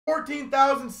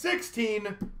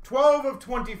14,016, 12 of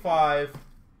 25.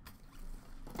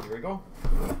 Here we go.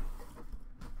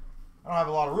 I don't have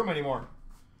a lot of room anymore.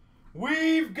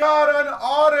 We've got an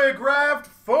autographed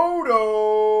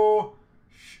photo.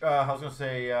 I was going to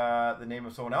say the name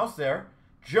of someone else there.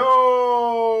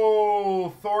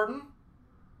 Joe Thornton.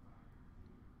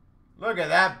 Look at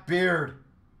that beard.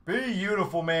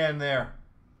 Beautiful man there.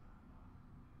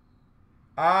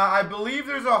 I believe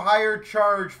there's a higher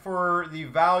charge for the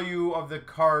value of the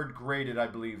card graded, I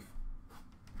believe.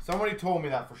 Somebody told me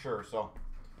that for sure, so.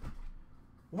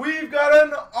 We've got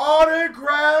an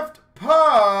autographed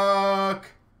puck.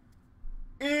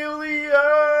 Ilya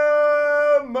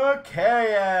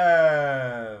Mikheyev.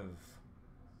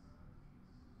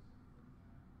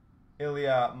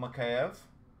 Ilya Mikheyev.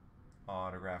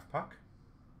 Autographed puck.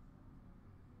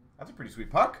 That's a pretty sweet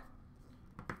puck.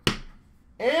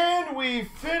 And we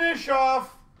finish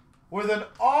off with an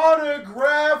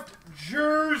autographed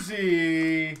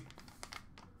jersey.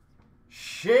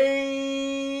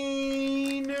 Shane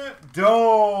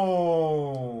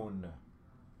Doan.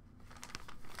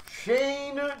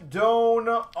 Shane Doan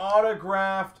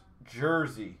autographed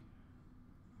jersey.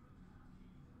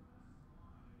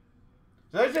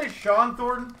 Did I say Sean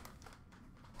Thornton?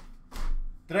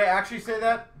 Did I actually say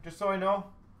that? Just so I know.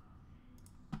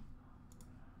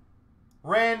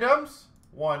 Randoms.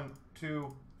 1,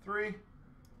 2, 3.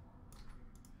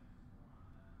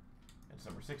 It's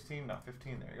number 16, not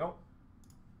 15. There you go.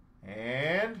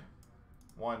 And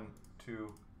 1,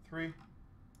 2, 3.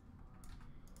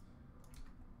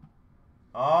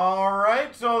 All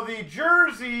right, so the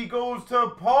jersey goes to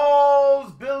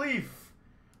Paul's Belief.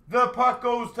 The puck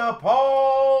goes to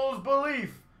Paul's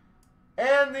Belief.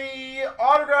 And the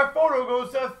autograph photo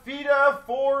goes to Fida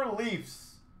for Leafs.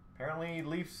 Apparently,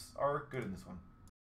 Leafs are good in this one.